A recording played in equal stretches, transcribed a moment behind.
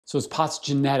So is POTS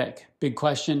genetic? Big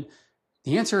question.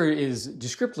 The answer is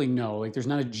descriptively no. Like there's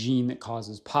not a gene that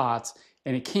causes POTS,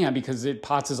 and it can't because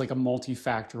POTS is like a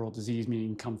multifactorial disease, meaning it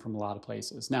can come from a lot of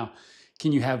places. Now,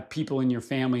 can you have people in your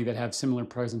family that have similar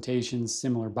presentations,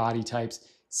 similar body types,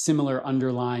 similar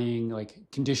underlying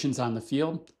like conditions on the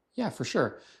field? Yeah, for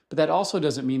sure. But that also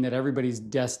doesn't mean that everybody's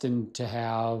destined to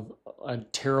have a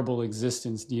terrible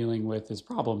existence dealing with this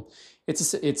problem.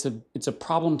 It's a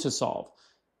problem to solve.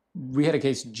 We had a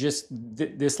case just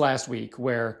this last week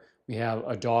where we have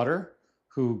a daughter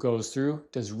who goes through,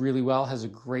 does really well, has a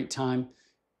great time,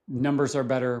 numbers are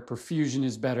better, perfusion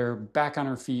is better, back on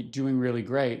her feet, doing really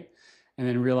great. And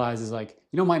then realizes, like,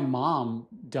 my mom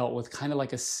dealt with kind of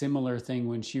like a similar thing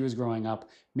when she was growing up.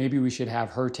 Maybe we should have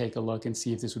her take a look and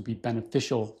see if this would be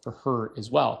beneficial for her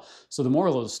as well. So the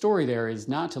moral of the story there is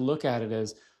not to look at it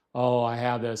as, oh, I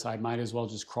have this, I might as well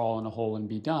just crawl in a hole and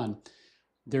be done.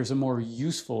 There's a more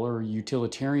useful or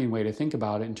utilitarian way to think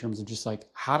about it in terms of just like,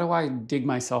 how do I dig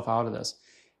myself out of this?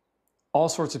 All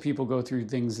sorts of people go through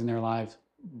things in their life.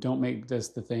 Don't make this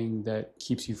the thing that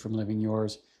keeps you from living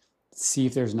yours. See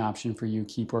if there's an option for you.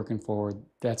 Keep working forward.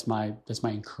 That's my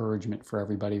encouragement for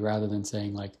everybody, rather than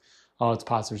saying like, oh, it's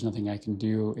POTS, there's nothing I can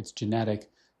do, it's genetic.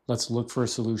 Let's look for a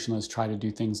solution. Let's try to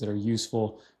do things that are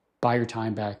useful. Buy your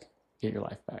time back, get your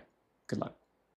life back. Good luck.